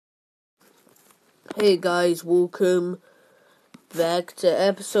Hey guys, welcome back to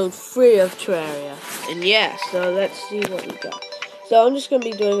episode 3 of Terreria. And yeah, so let's see what we got. So I'm just going to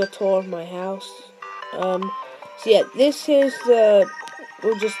be doing a tour of my house. So yeah, this is the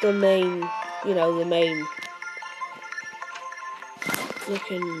main, the main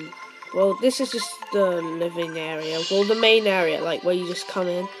looking, this is just the living area. Well, the main area, like where you just come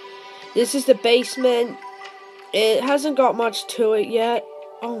in. This is the basement. It hasn't got much to it yet.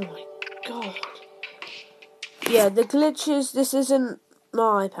 Oh my god. Yeah, the glitches, this isn't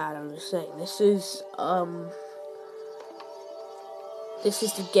my iPad, I'm just saying. This is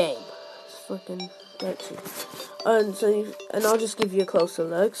the game. It's freaking glitchy. And I'll just give you a closer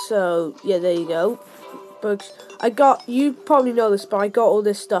look. So, yeah, there you go. Books. You probably know this, but I got all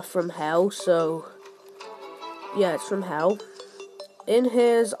this stuff from hell, so, yeah, it's from hell. In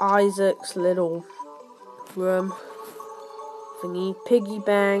here's Isaac's little room thingy, piggy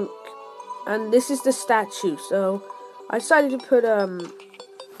bank, and this is the statue, so I decided to put, a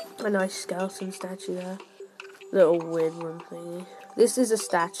nice skeleton statue there. Little weird room thingy. This is a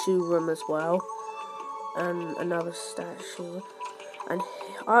statue room as well. And another statue. And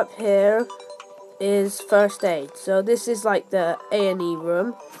up here is first aid. So this is like the A&E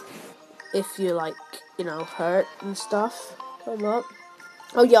room. If you hurt and stuff. Come up.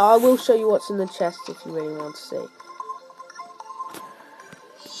 Oh yeah, I will show you what's in the chest if you really want to see.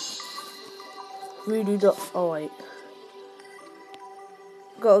 Voodoo doll. Oh wait.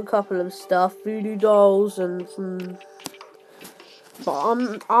 Got a couple of stuff, voodoo dolls and some. But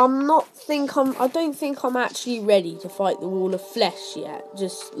I don't think I'm actually ready to fight the wall of flesh yet.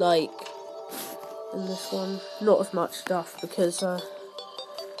 Just like in this one, not as much stuff because and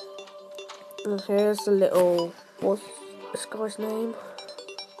here's the little. What's this guy's name?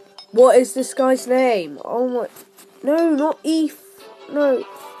 What is this guy's name? Oh my! No, not Eve. No,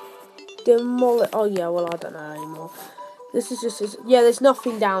 Oh yeah, well I don't know anymore. This is just there's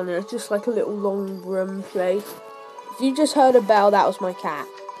nothing down there. It's just like a little long room place. If you just heard a bell, that was my cat.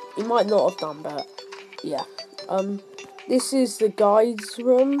 You might not have done, but yeah. This is the guide's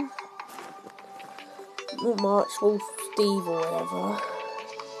room. Not much. Well, Steve or whatever.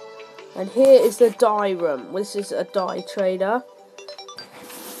 And here is the dye room. This is a dye trader.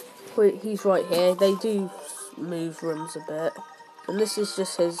 He's right here. They do move rooms a bit. And this is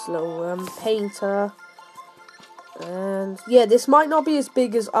just his little painter. And yeah, this might not be as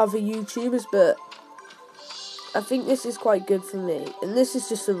big as other YouTubers, but I think this is quite good for me. And this is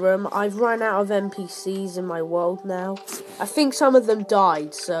just a room. I've run out of NPCs in my world now. I think some of them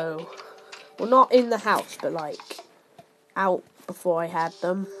died, so... Well, not in the house, but like out before I had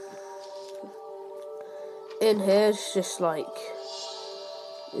them. In here's just like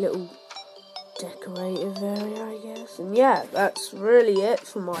little decorative area, I guess. And yeah, that's really it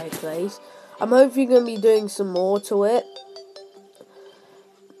for my place. I'm hoping you're going to be doing some more to it.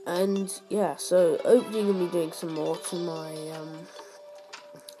 And yeah, so hopefully you're going to be doing some more to my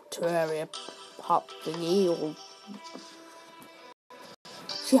Terreria hut thingy.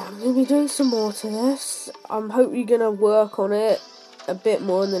 So yeah, I'm going to be doing some more to this. I'm hoping you're going to work on it a bit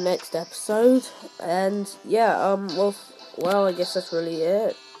more in the next episode. And yeah, well, I guess that's really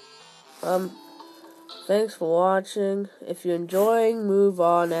it. Thanks for watching. If you're enjoying, move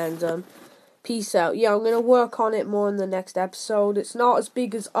on, and peace out. Yeah, I'm going to work on it more in the next episode. It's not as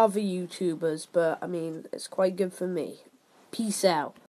big as other YouTubers, but I mean, it's quite good for me. Peace out.